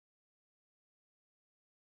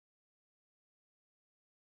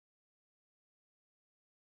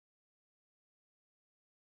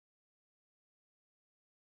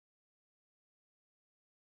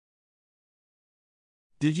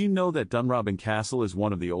Did you know that Dunrobin Castle is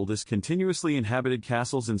one of the oldest continuously inhabited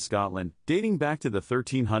castles in Scotland, dating back to the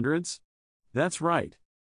 1300s? That's right.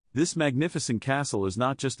 This magnificent castle is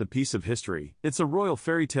not just a piece of history, it's a royal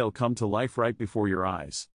fairy tale come to life right before your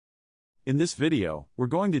eyes. In this video, we're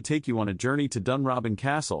going to take you on a journey to Dunrobin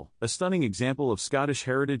Castle, a stunning example of Scottish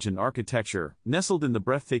heritage and architecture, nestled in the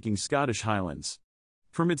breathtaking Scottish Highlands.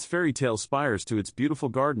 From its fairy tale spires to its beautiful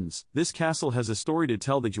gardens, this castle has a story to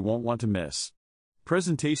tell that you won't want to miss.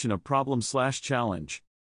 Presentation of problem/challenge.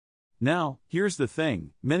 Now, here's the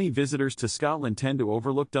thing, many visitors to Scotland tend to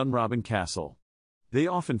overlook Dunrobin Castle. They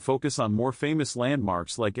often focus on more famous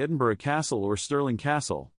landmarks like Edinburgh Castle or Stirling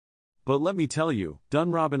Castle. But let me tell you,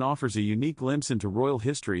 Dunrobin offers a unique glimpse into royal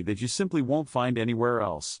history that you simply won't find anywhere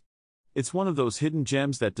else. It's one of those hidden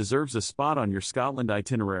gems that deserves a spot on your Scotland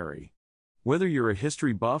itinerary. Whether you're a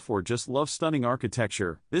history buff or just love stunning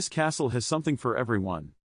architecture, this castle has something for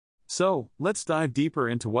everyone. So, let's dive deeper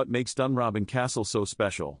into what makes Dunrobin Castle so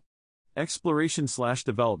special.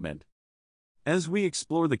 Exploration/development. As we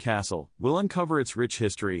explore the castle, we'll uncover its rich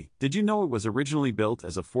history. Did you know it was originally built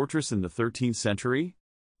as a fortress in the 13th century?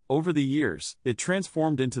 Over the years, it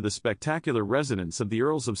transformed into the spectacular residence of the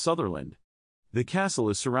Earls of Sutherland. The castle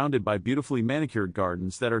is surrounded by beautifully manicured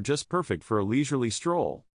gardens that are just perfect for a leisurely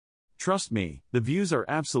stroll. Trust me, the views are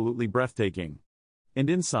absolutely breathtaking. And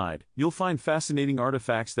inside, you'll find fascinating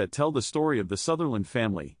artifacts that tell the story of the Sutherland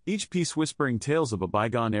family, each piece whispering tales of a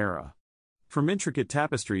bygone era. From intricate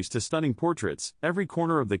tapestries to stunning portraits, every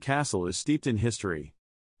corner of the castle is steeped in history.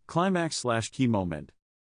 Climax/key moment.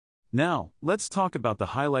 Now, let's talk about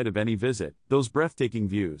the highlight of any visit, those breathtaking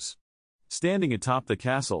views. Standing atop the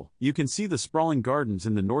castle, you can see the sprawling gardens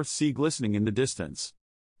in the North Sea glistening in the distance.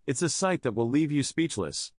 It's a sight that will leave you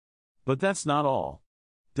speechless. But that's not all.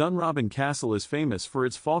 Dunrobin Castle is famous for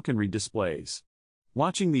its falconry displays.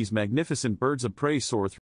 Watching these magnificent birds of prey soar through